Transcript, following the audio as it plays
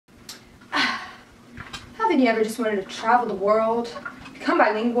Haven't you ever just wanted to travel the world, become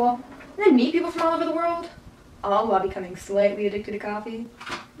bilingual, and then meet people from all over the world, all while becoming slightly addicted to coffee?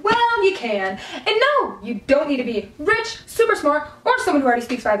 Well, you can. And no, you don't need to be rich, super smart, or someone who already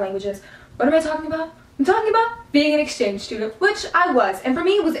speaks 5 languages. What am I talking about? I'm talking about being an exchange student, which I was, and for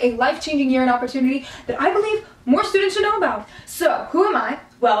me it was a life-changing year and opportunity that I believe more students should know about. So, who am I?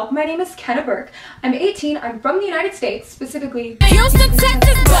 Well, my name is Kenna Burke. I'm 18, I'm from the United States, specifically Houston,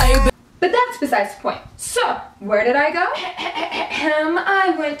 Texas, baby. But that's besides the point. So, where did I go?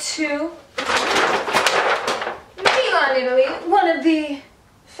 I went to Milan, Italy, one of the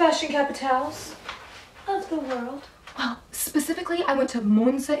fashion capitals of the world. Well, specifically, I went to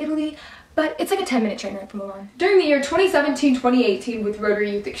Monza, Italy, but it's like a 10-minute train ride from Milan. During the year 2017-2018 with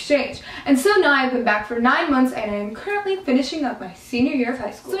Rotary Youth Exchange. And so now I've been back for 9 months and I am currently finishing up my senior year of high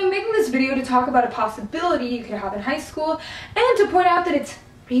school. So I'm making this video to talk about a possibility you could have in high school and to point out that it's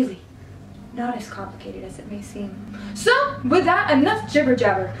really not as complicated as it may seem. So, with that, enough jibber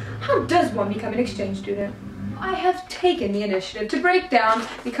jabber. How does one become an exchange student? I have taken the initiative to break down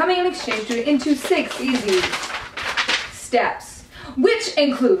becoming an exchange student into 6 easy steps, which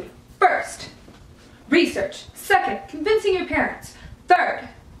include: first, research. Second, convincing your parents. Third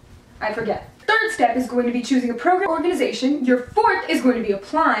step is going to be choosing a program or organization. Your 4th is going to be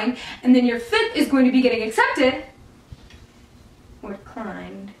applying. And then your 5th is going to be getting accepted or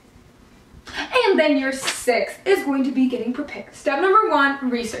declined. And then your 6th is going to be getting prepared. Step number 1,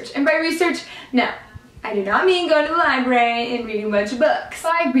 research. And by research, now, I do not mean going to the library and reading a bunch of books.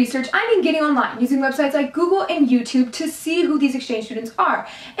 By research, I mean getting online, using websites like Google and YouTube to see who these exchange students are.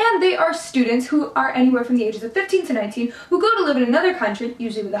 And they are students who are anywhere from the ages of 15 to 19 who go to live in another country,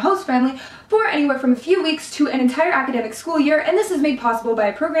 usually with a host family, for anywhere from a few weeks to an entire academic school year, and this is made possible by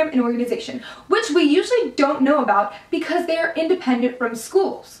a program and organization, which we usually don't know about because they are independent from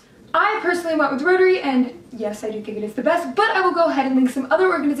schools. I personally went with Rotary, and yes, I do think it is the best, but I will go ahead and link some other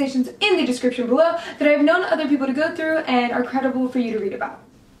organizations in the description below that I've known other people to go through and are credible for you to read about.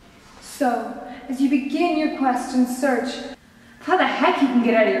 So, as you begin your quest and search of how the heck you can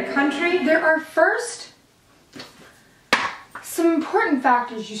get out of your country, there are first some important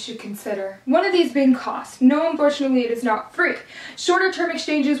factors you should consider. One of these being cost. No, unfortunately, it is not free. Shorter term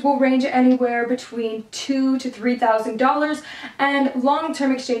exchanges will range anywhere between $2,000 to $3,000, and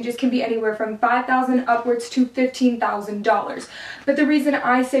long-term exchanges can be anywhere from $5,000 upwards to $15,000. But the reason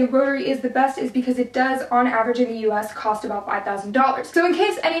I say Rotary is the best is because it does, on average in the US, cost about $5,000. So in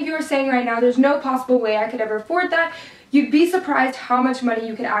case any of you are saying right now, there's no possible way I could ever afford that, you'd be surprised how much money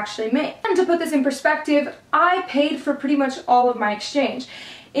you could actually make. And to put this in perspective, I paid for pretty much all of my exchange.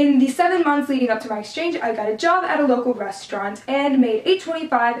 In the 7 months leading up to my exchange, I got a job at a local restaurant and made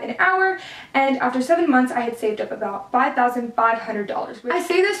 $8.25 an hour, and after 7 months I had saved up about $5,500. I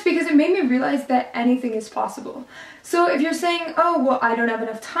say this because it made me realize that anything is possible. So if you're saying, oh, well, I don't have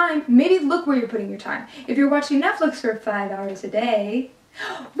enough time, maybe look where you're putting your time. If you're watching Netflix for 5 hours a day,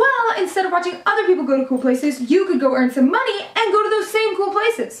 well, instead of watching other people go to cool places, you could go earn some money and go to those same cool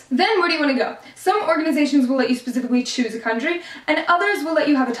places. Then where do you want to go? Some organizations will let you specifically choose a country, and others will let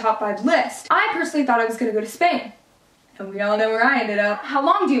you have a top 5 list. I personally thought I was going to go to Spain, and we all know where I ended up. How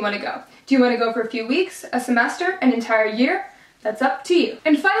long do you want to go? Do you want to go for a few weeks, a semester, an entire year? That's up to you.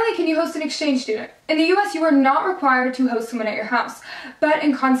 And finally, can you host an exchange student? In the US, you are not required to host someone at your house, but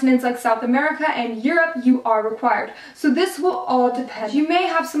in continents like South America and Europe, you are required. So this will all depend. You may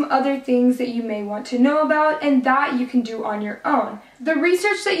have some other things that you may want to know about, and that you can do on your own. The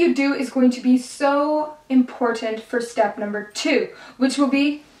research that you do is going to be so important for step number 2, which will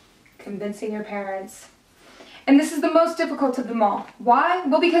be convincing your parents. And this is the most difficult of them all. Why?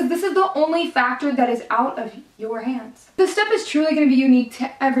 Well, because this is the only factor that is out of your hands. This step is truly going to be unique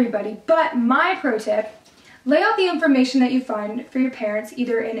to everybody, but my pro tip, lay out the information that you find for your parents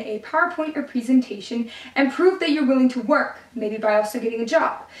either in a PowerPoint or presentation and prove that you're willing to work, maybe by also getting a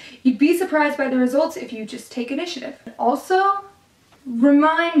job. You'd be surprised by the results if you just take initiative. Also,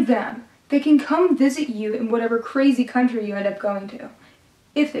 remind them they can come visit you in whatever crazy country you end up going to,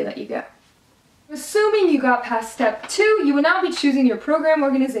 if they let you go. Assuming you got past step 2, you will now be choosing your program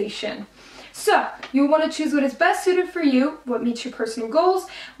organization. So, you'll want to choose what is best suited for you, what meets your personal goals,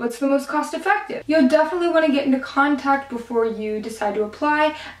 what's the most cost effective. You'll definitely want to get into contact before you decide to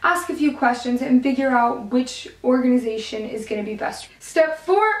apply, ask a few questions, and figure out which organization is going to be best. Step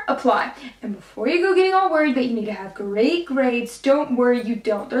 4, apply. And before you go getting all worried that you need to have great grades, don't worry, you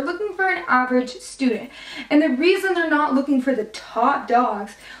don't. They're looking for an average student. And the reason they're not looking for the top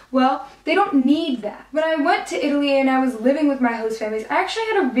dogs, Well, they don't need that. When I went to Italy and I was living with my host families, I actually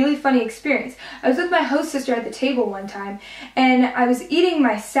had a really funny experience. I was with my host sister at the table one time, and I was eating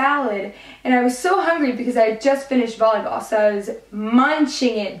my salad, and I was so hungry because I had just finished volleyball, so I was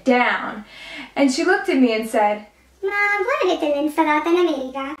munching it down. And she looked at me and said, Ma guardate l'insalata in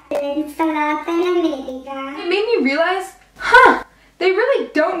America. L'insalata in America. It made me realize, they really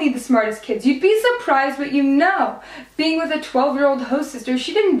don't need the smartest kids. You'd be surprised what you know. Being with a 12-year-old host sister,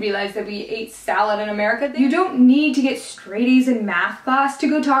 she didn't realize that we ate salad in America. You don't need to get straight A's in math class to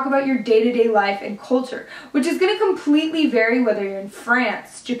go talk about your day-to-day life and culture, which is going to completely vary whether you're in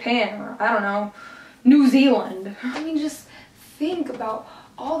France, Japan, or I don't know, New Zealand. I mean, just think about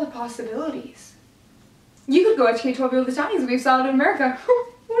all the possibilities. You could go educate 12-year-old Italians and leave salad in America. Who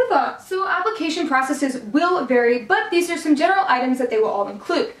would have thought? So application processes will vary, but these are some general items that they will all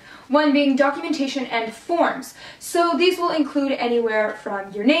include. One being documentation and forms. So these will include anywhere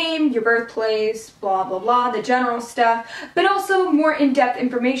from your name, your birthplace, blah blah blah, the general stuff, but also more in-depth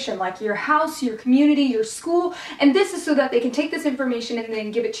information like your house, your community, your school, and this is so that they can take this information and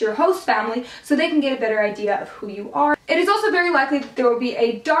then give it to your host family so they can get a better idea of who you are. It is also very likely that there will be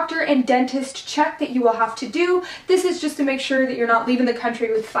a doctor and dentist check that you will have to do. This is just to make sure that you're not leaving the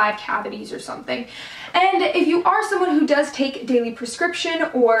country with 5 cavities or something. And if you are someone who does take daily prescription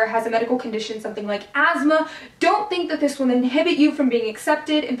or has a medical condition, something like asthma, don't think that this will inhibit you from being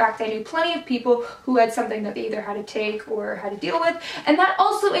accepted. In fact, I knew plenty of people who had something that they either had to take or had to deal with, and that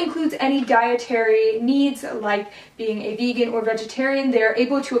also includes any dietary needs like being a vegan or vegetarian. They're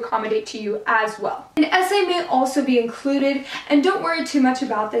able to accommodate to you as well. An essay may also be included, and don't worry too much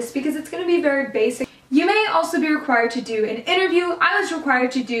about this because it's going to be very basic. You may also be required to do an interview. I was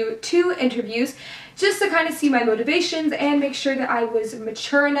required to do 2 interviews just to kind of see my motivations and make sure that I was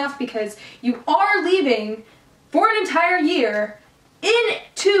mature enough, because you are leaving for an entire year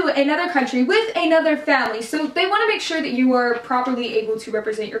into another country with another family, so they want to make sure that you are properly able to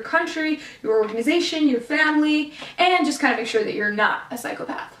represent your country, your organization, your family, and just kind of make sure that you're not a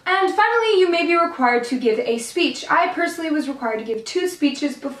psychopath. And finally, you may be required to give a speech. I personally was required to give 2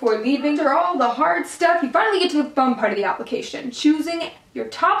 speeches before leaving. After all the hard stuff, you finally get to the fun part of the application, choosing your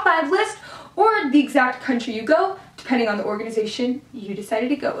top 5 list or the exact country you go, depending on the organization you decided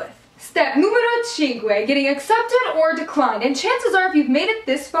to go with. Step numero 5, getting accepted or declined. And chances are if you've made it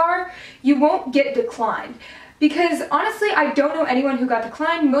this far, you won't get declined. Because honestly, I don't know anyone who got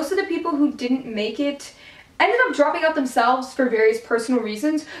declined. Most of the people who didn't make it ended up dropping out themselves for various personal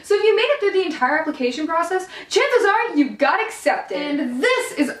reasons. So if you made it through the entire application process, chances are you got accepted. And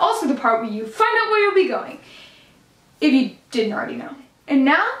this is also the part where you find out where you'll be going, if you didn't already know. And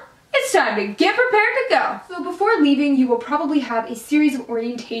now, it's time to get prepared to go. So before leaving, you will probably have a series of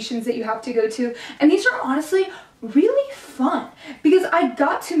orientations that you have to go to, and these are honestly really fun because I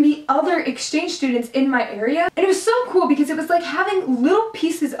got to meet other exchange students in my area, and it was so cool because it was like having little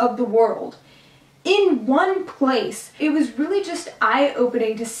pieces of the world in one place. It was really just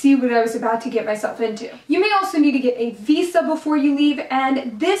eye-opening to see what I was about to get myself into. You may also need to get a visa before you leave,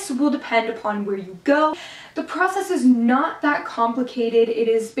 and this will depend upon where you go. The process is not that complicated. It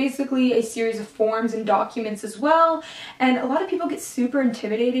is basically a series of forms and documents as well, and a lot of people get super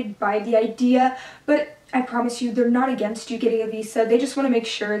intimidated by the idea, but I promise you they're not against you getting a visa. They just want to make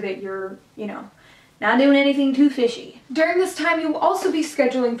sure that you're, not doing anything too fishy. During this time, you will also be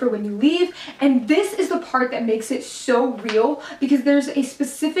scheduling for when you leave, and this is the part that makes it so real because there's a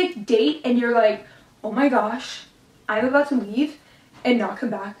specific date and you're like, oh my gosh, I'm about to leave and not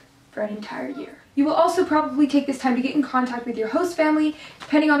come back for an entire year. You will also probably take this time to get in contact with your host family.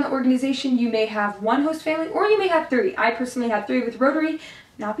 Depending on the organization, you may have 1 host family or you may have 3. I personally had 3 with Rotary,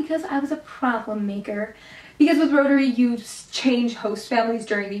 not because I was a problem maker, because with Rotary you change host families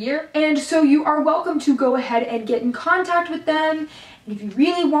during the year, and so you are welcome to go ahead and get in contact with them. And if you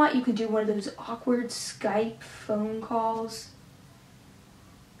really want, you can do one of those awkward Skype phone calls.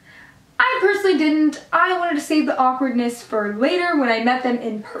 I personally didn't. I wanted to save the awkwardness for later when I met them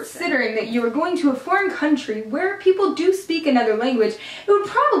in person. Considering that you are going to a foreign country where people do speak another language, it would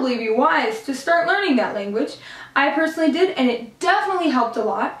probably be wise to start learning that language. I personally did, and it definitely helped a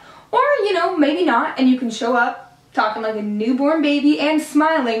lot. Or, maybe not, and you can show up talking like a newborn baby and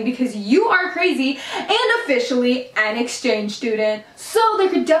smiling because you are crazy and officially an exchange student. So there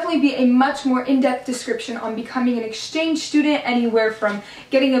could definitely be a much more in-depth description on becoming an exchange student, anywhere from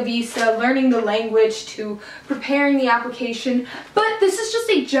getting a visa, learning the language, to preparing the application. But this is just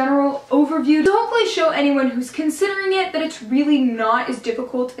a general overview to hopefully show anyone who's considering it that it's really not as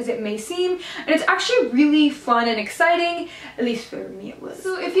difficult as it may seem, and it's actually really fun and exciting. At least for me it was.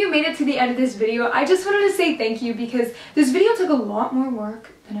 So if you made it to the end of this video, I just wanted to say thank you, because this video took a lot more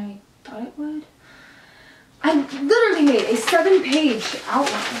work than I thought it would. I literally made a 7-page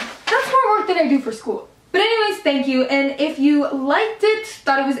outline. That's more work than I do for school. But anyways, thank you, and if you liked it,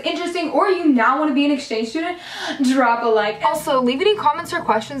 thought it was interesting, or you now want to be an exchange student, drop a like. Also, leave any comments or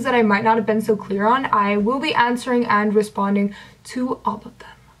questions that I might not have been so clear on. I will be answering and responding to all of them.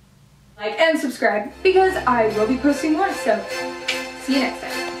 Like and subscribe, because I will be posting more, so see you next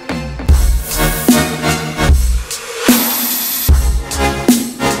time.